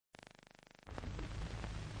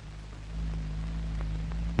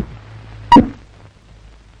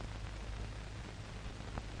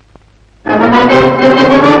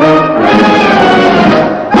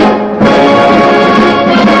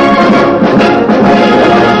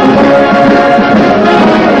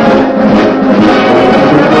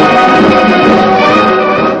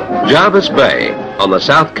Jervis Bay, on the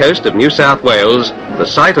south coast of New South Wales, the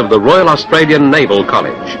site of the Royal Australian Naval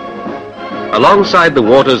College. Alongside the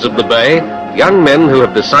waters of the bay, young men who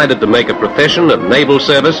have decided to make a profession of naval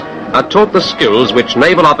service are taught the skills which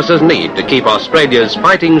naval officers need to keep Australia's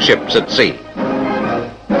fighting ships at sea.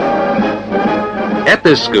 At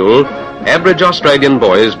this school, average Australian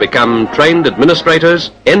boys become trained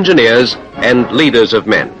administrators, engineers, and leaders of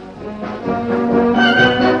men.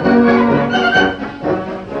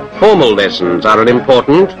 Formal lessons are an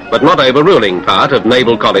important but not overruling part of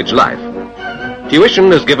naval college life.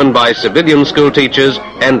 Tuition is given by civilian school teachers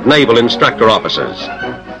and naval instructor officers.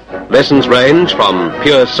 Lessons range from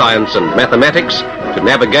pure science and mathematics to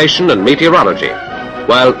navigation and meteorology,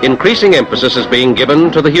 while increasing emphasis is being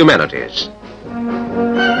given to the humanities.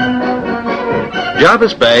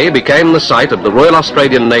 Jervis Bay became the site of the Royal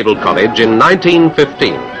Australian Naval College in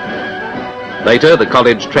 1915. Later, the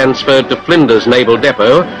college transferred to Flinders Naval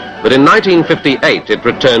Depot, but in 1958 it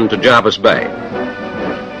returned to Jervis Bay.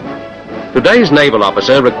 Today's naval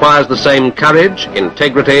officer requires the same courage,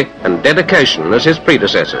 integrity, and dedication as his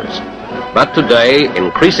predecessors. But today,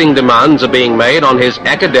 increasing demands are being made on his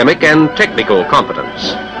academic and technical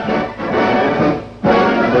competence.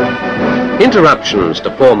 Interruptions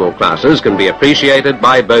to formal classes can be appreciated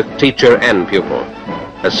by both teacher and pupil.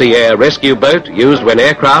 A sea air rescue boat used when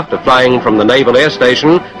aircraft are flying from the Naval Air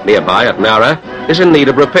Station nearby at Nowra is in need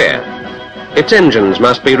of repair. Its engines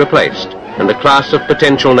must be replaced, and a class of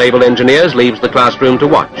potential naval engineers leaves the classroom to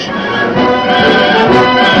watch.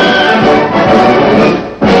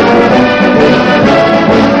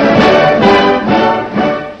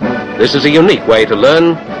 This is a unique way to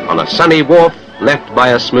learn on a sunny wharf left by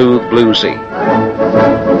a smooth blue sea.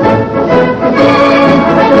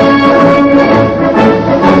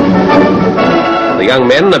 The young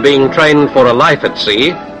men are being trained for a life at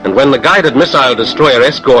sea, and when the guided missile destroyer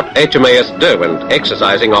escort HMAS Derwent,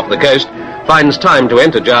 exercising off the coast, finds time to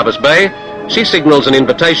enter Jervis Bay, she signals an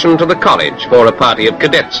invitation to the college for a party of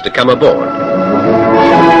cadets to come aboard.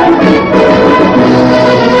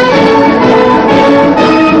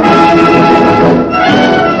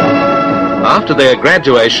 After their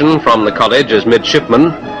graduation from the college as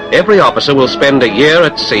midshipmen, every officer will spend a year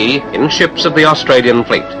at sea in ships of the Australian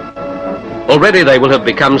fleet. Already they will have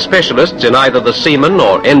become specialists in either the seaman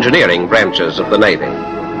or engineering branches of the Navy.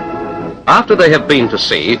 After they have been to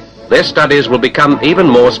sea, their studies will become even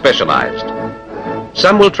more specialized.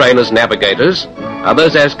 Some will train as navigators,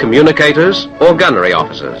 others as communicators or gunnery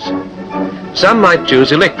officers. Some might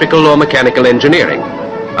choose electrical or mechanical engineering.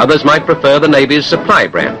 Others might prefer the Navy's supply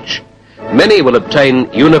branch. Many will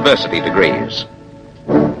obtain university degrees.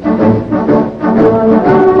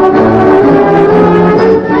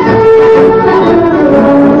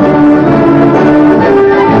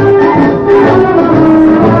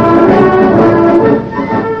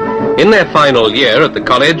 In their final year at the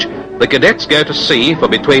college, the cadets go to sea for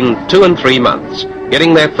between 2 and 3 months,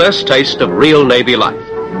 getting their first taste of real Navy life.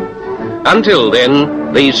 Until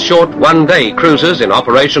then, these short one-day cruises in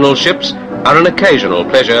operational ships are an occasional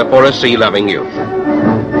pleasure for a sea-loving youth.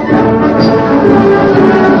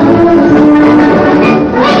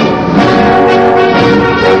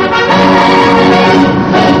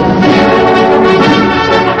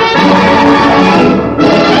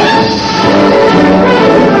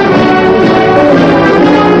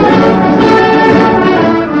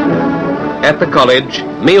 At the college,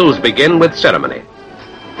 meals begin with ceremony.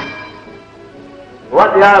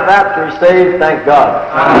 What you are about to receive, thank God.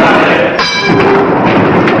 Amen.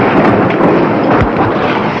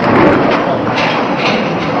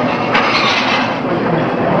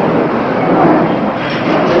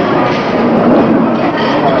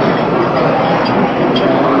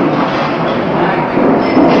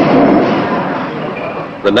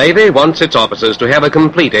 The Navy wants its officers to have a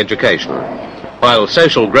complete education. While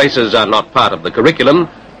social graces are not part of the curriculum,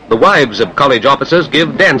 the wives of college officers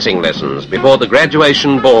give dancing lessons before the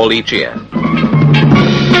graduation ball each year.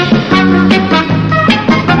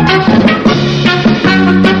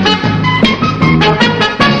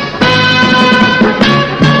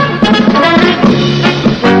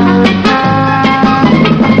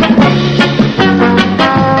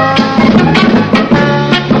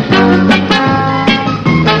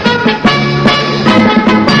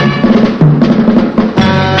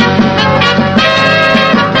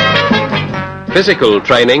 Physical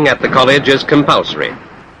training at the college is compulsory.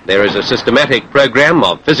 There is a systematic program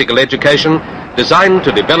of physical education designed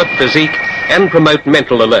to develop physique and promote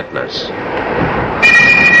mental alertness.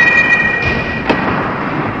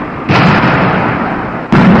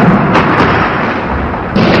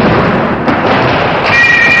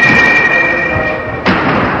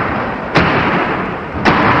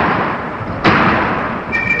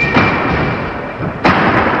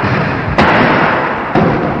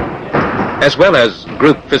 As well as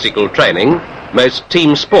group physical training, most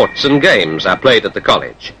team sports and games are played at the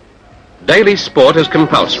college. Daily sport is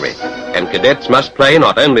compulsory, and cadets must play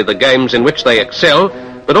not only the games in which they excel,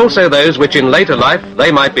 but also those which in later life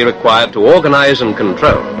they might be required to organize and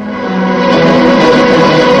control.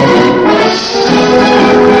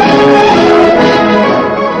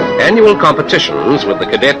 Annual competitions with the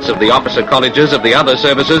cadets of the officer colleges of the other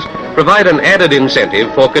services provide an added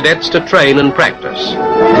incentive for cadets to train and practice.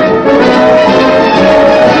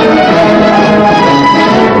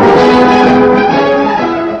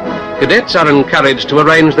 Cadets are encouraged to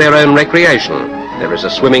arrange their own recreation. There is a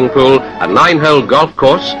swimming pool, a 9-hole golf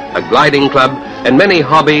course, a gliding club, and many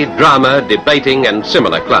hobby, drama, debating, and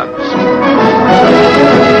similar clubs.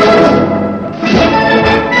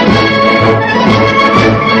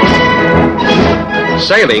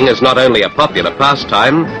 Sailing is not only a popular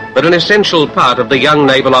pastime, but an essential part of the young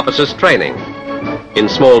naval officers' training. In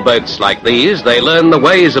small boats like these, they learn the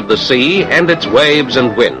ways of the sea and its waves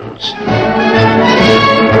and winds.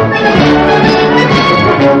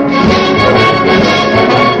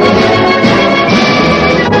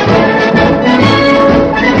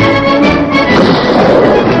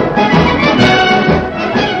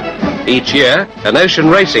 Each year, an ocean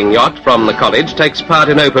racing yacht from the college takes part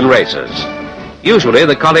in open races. Usually,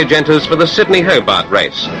 the college enters for the Sydney-Hobart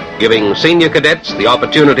race, giving senior cadets the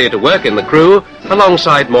opportunity to work in the crew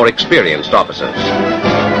alongside more experienced officers.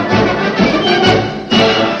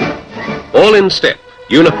 All in step,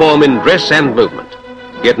 uniform in dress and movement.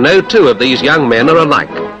 Yet no two of these young men are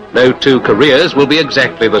alike. No two careers will be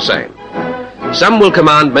exactly the same. Some will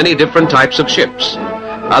command many different types of ships.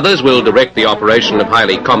 Others will direct the operation of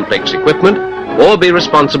highly complex equipment or be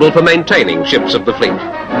responsible for maintaining ships of the fleet.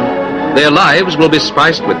 Their lives will be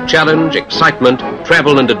spiced with challenge, excitement,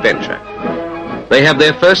 travel and adventure. They have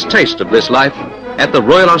their first taste of this life at the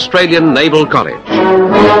Royal Australian Naval College.